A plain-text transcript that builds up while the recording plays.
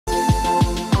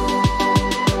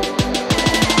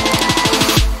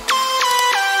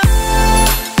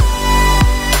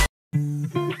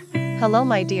Hello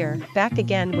my dear, back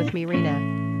again with me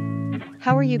Rena.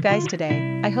 How are you guys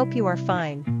today? I hope you are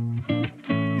fine.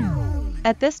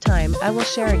 At this time I will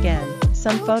share again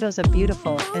some photos of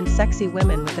beautiful and sexy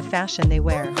women with the fashion they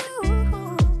wear.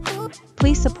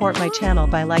 Please support my channel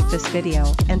by like this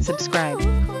video and subscribe.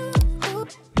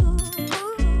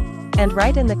 And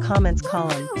write in the comments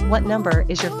column what number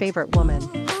is your favorite woman.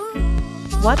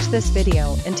 Watch this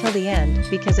video until the end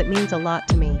because it means a lot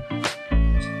to me.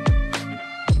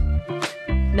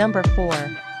 Number 4.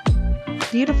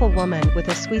 Beautiful woman with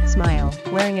a sweet smile,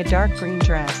 wearing a dark green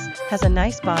dress, has a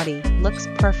nice body, looks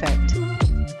perfect.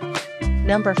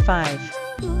 Number 5.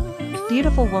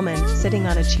 Beautiful woman sitting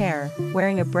on a chair,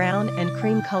 wearing a brown and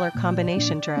cream color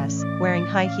combination dress, wearing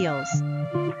high heels.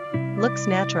 Looks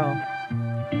natural.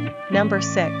 Number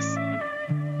 6.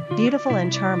 Beautiful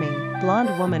and charming,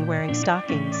 blonde woman wearing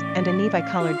stockings and a navy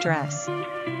colored dress,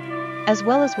 as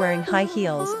well as wearing high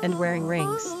heels and wearing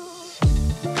rings.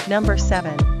 Number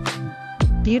 7.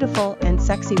 Beautiful and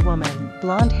sexy woman,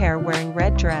 blonde hair wearing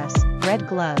red dress, red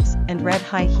gloves, and red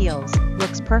high heels,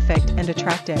 looks perfect and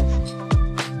attractive.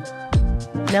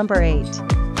 Number 8.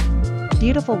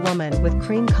 Beautiful woman with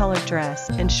cream colored dress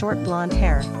and short blonde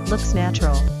hair, looks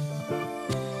natural.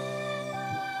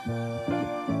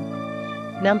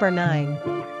 Number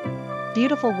 9.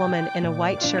 Beautiful woman in a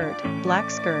white shirt, black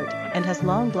skirt, and has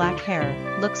long black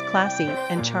hair, looks classy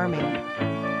and charming.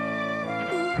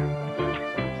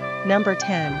 Number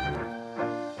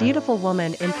 10. Beautiful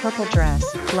woman in purple dress,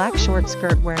 black short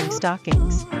skirt wearing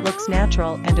stockings, looks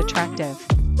natural and attractive.